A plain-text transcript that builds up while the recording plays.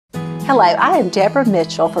Hello, I am Deborah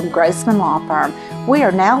Mitchell from Grossman Law Firm. We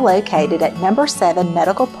are now located at number 7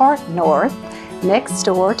 Medical Park North, next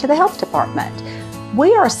door to the Health Department.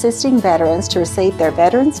 We are assisting veterans to receive their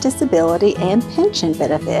Veterans Disability and Pension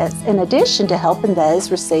benefits, in addition to helping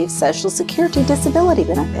those receive Social Security disability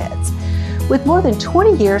benefits. With more than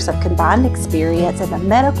 20 years of combined experience in the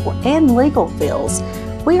medical and legal fields,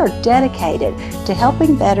 we are dedicated to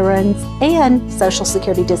helping veterans and Social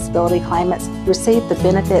Security disability claimants receive the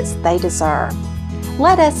benefits they deserve.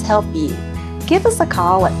 Let us help you. Give us a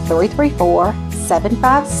call at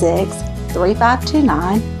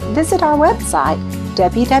 334-756-3529. Visit our website,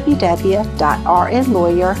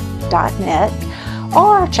 www.rnlawyer.net,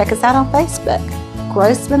 or check us out on Facebook,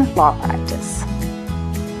 Grossman Law Practice.